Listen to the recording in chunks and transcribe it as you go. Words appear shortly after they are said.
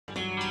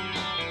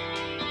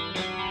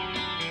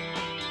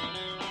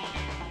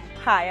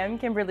Hi, I'm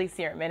Kimberly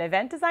Seeherman,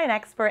 event design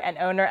expert and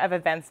owner of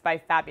Events by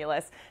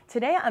Fabulous.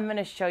 Today I'm going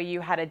to show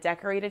you how to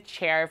decorate a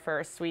chair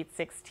for Sweet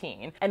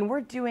 16, and we're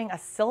doing a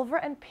silver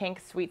and pink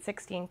Sweet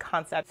 16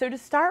 concept. So to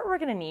start, we're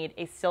going to need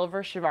a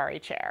silver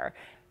Chiavari chair.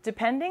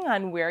 Depending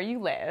on where you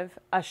live,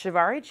 a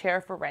Chiavari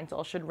chair for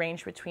rental should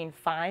range between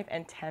 $5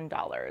 and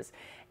 $10.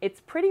 It's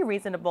pretty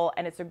reasonable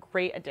and it's a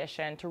great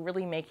addition to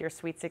really make your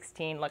Sweet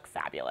 16 look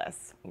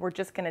fabulous. We're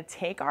just going to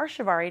take our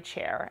Chiavari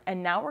chair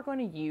and now we're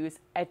going to use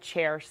a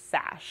chair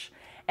sash.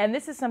 And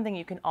this is something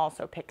you can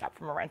also pick up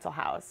from a rental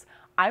house.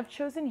 I've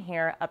chosen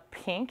here a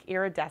pink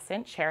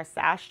iridescent chair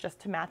sash just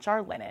to match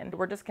our linen.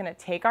 We're just going to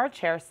take our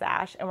chair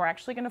sash and we're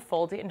actually going to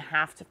fold it in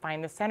half to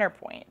find the center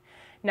point.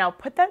 Now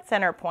put that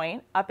center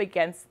point up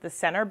against the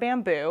center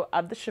bamboo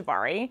of the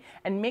Chiavari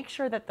and make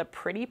sure that the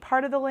pretty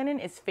part of the linen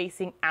is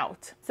facing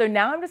out. So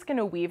now I'm just going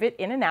to weave it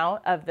in and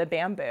out of the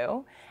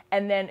bamboo,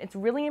 and then it's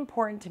really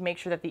important to make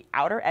sure that the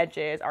outer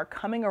edges are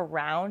coming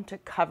around to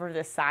cover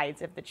the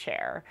sides of the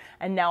chair.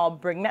 And now I'll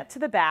bring that to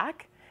the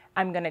back.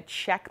 I'm going to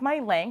check my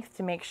length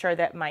to make sure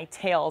that my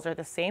tails are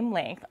the same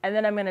length, and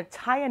then I'm going to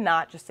tie a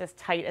knot just as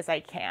tight as I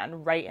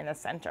can right in the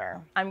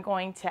center. I'm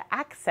going to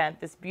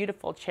accent this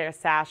beautiful chair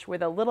sash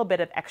with a little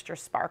bit of extra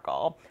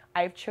sparkle.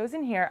 I've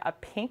chosen here a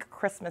pink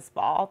Christmas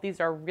ball. These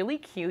are really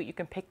cute. You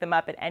can pick them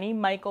up at any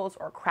Michael's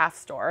or craft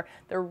store.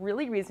 They're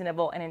really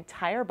reasonable. An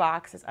entire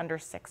box is under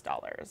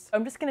 $6.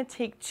 I'm just going to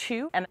take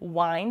two and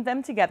wind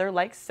them together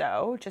like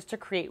so, just to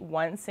create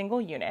one single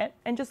unit,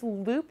 and just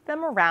loop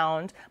them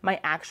around my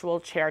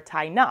actual chair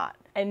tie knot.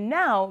 And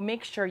now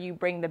make sure you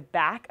bring the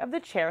back of the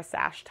chair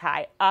sash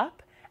tie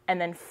up and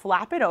then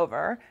flap it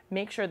over.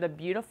 Make sure the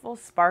beautiful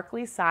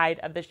sparkly side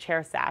of the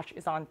chair sash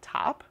is on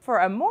top. For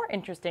a more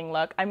interesting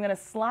look, I'm going to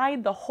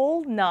slide the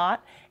whole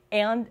knot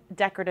and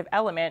decorative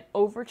element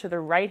over to the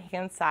right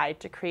hand side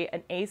to create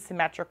an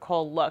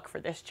asymmetrical look for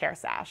this chair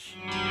sash.